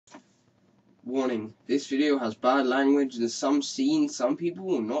Warning, this video has bad language and some scenes some people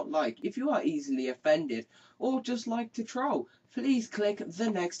will not like. If you are easily offended or just like to troll, please click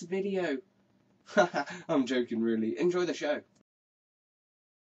the next video. Haha, I'm joking really. Enjoy the show.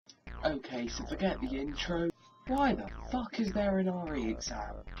 Okay, so forget the intro. Why the fuck is there an RE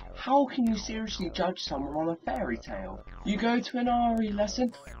exam? How can you seriously judge someone on a fairy tale? You go to an RE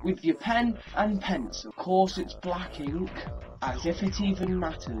lesson with your pen and pencil. Of course it's black ink, as if it even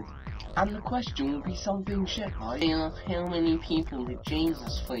mattered. And the question will be something shit like, how many people did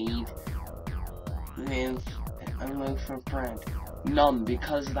Jesus feed with a loaf of bread? None,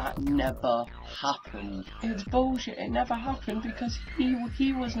 because that never happened. It's bullshit, it never happened because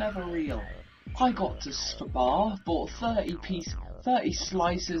he was never real. I got to Spar, bought 30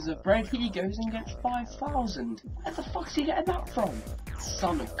 slices of bread, he goes and gets 5,000. Where the fuck's he getting that from?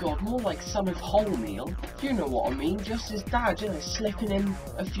 Son of God, more like son of wholemeal. You know what I mean, just his dad, you know, slipping in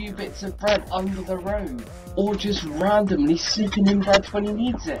a few bits of bread under the road. Or just randomly slipping in bread when he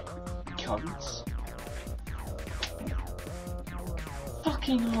needs it. Cunts.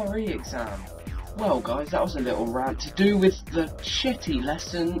 Fucking RE exam. Well guys, that was a little rant to do with the shitty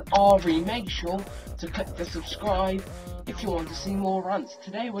lesson RE. Make sure to click the subscribe if you want to see more rants.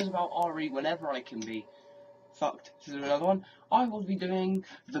 Today was about RE whenever I can be fucked to do another one. I will be doing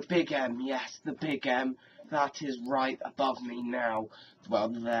the big M, yes, the big M. That is right above me now. Well,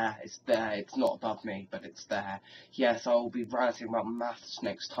 there, it's not above me, but it's there. Yes, I will be ranting about maths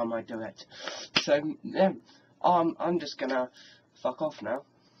next time I do it. So, yeah, I'm just gonna fuck off now.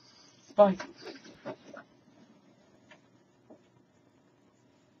 Bye.